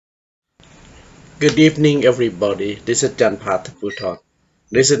Good evening, everybody. This is Jan Pathaputhon.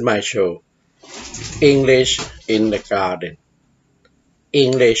 This is my show, English in the Garden.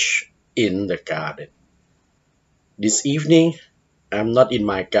 English in the Garden. This evening, I'm not in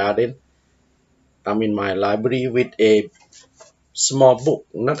my garden. I'm in my library with a small book,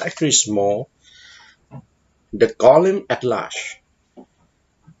 not actually small, The Golem at Large.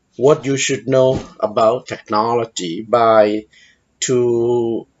 What you should know about technology by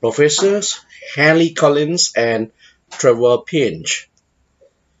two professors, Haley Collins and Trevor Tinch.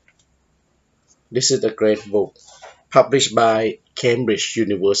 This is a great book, published by Cambridge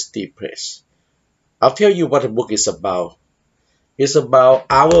University Press. I'll tell you what the book is about. It's about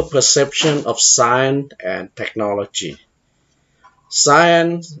our perception of science and technology.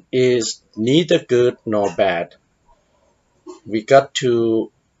 Science is neither good nor bad. We got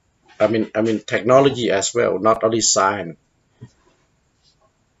to, technology as well, not only science.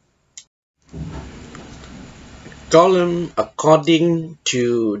 Golem, according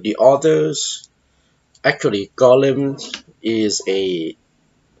to the authors, actually, Golem is a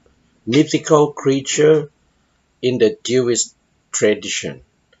mythical creature in the Jewish tradition.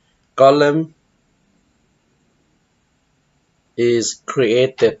 Golem is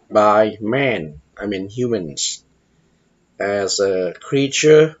created by man, humans, as a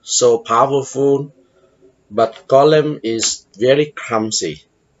creature so powerful, but Golem is very clumsy,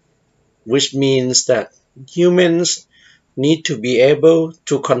 which means that humans need to be able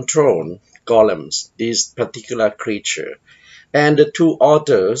to control golems, this particular creature. And the two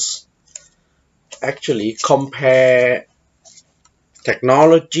authors actually compare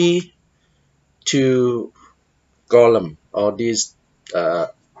technology to Golem, or this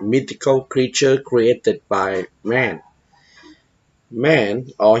mythical creature created by man.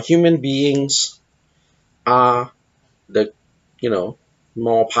 Man, or human beings, are the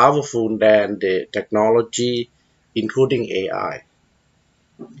more powerful than the technology, including AI.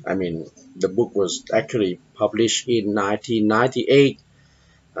 The book was actually published in 1998,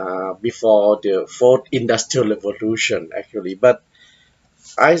 before the fourth industrial revolution, actually. But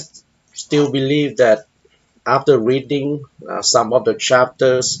I still believe that after reading some of the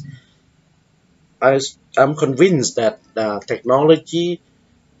chapters, I'm convinced that technology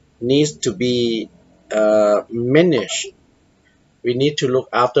needs to be managed. We need to look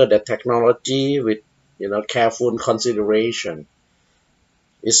after the technology with careful consideration.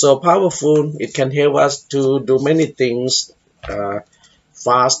 It's so powerful, it can help us to do many things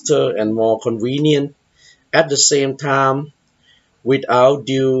faster and more convenient. At the same time, without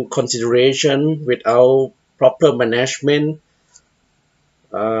due consideration, without proper management,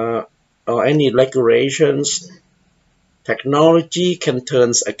 or any regulations, technology can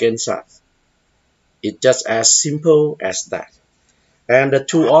turn against us. It's just as simple as that. And the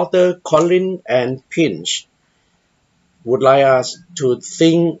two authors, Collins and Tinch, would like us to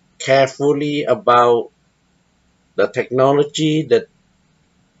think carefully about the technology that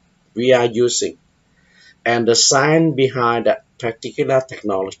we are using and the science behind that particular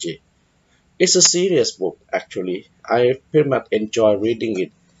technology. It's a serious book, actually. I pretty much enjoy reading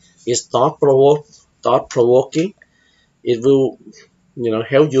it. It's thought-provoking. It will,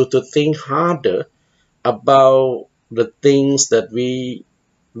 help you to think harder about the things that we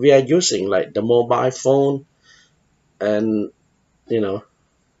are using, like the mobile phone and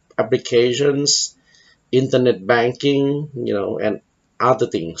applications, internet banking, and other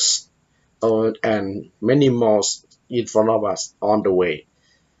things, and many more in front of us on the way.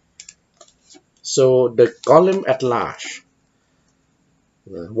 So the Golem at large.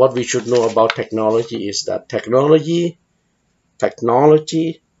 What we should know about technology is that technology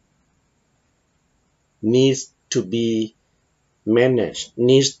needs to be managed,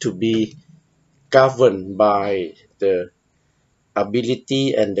 needs to be governed by the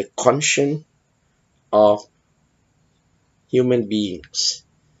ability and the conscience of human beings.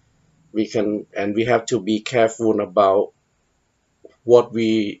 We have to be careful about what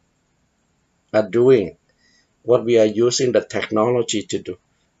we are doing, what we are using the technology to do,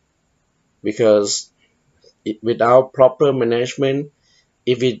 because without proper management,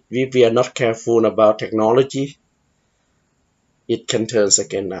 if we are not careful about technology, it can turn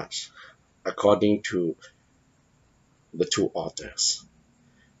against us, according to the two authors.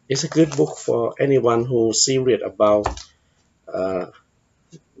 It's a good book for anyone who's serious about the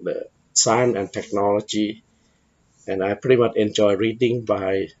science and technology, and I pretty much enjoy reading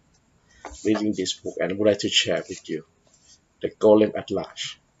this book, and would like to share with you. The Golem at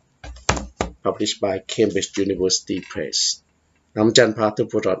Large, published by Cambridge University Press. I'm Jan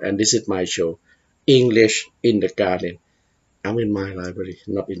Pathaputhon, and this is my show, English in the Garden. I'm in my library,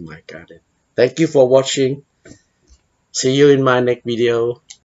 not in my garden. Thank you for watching. See you in my next video.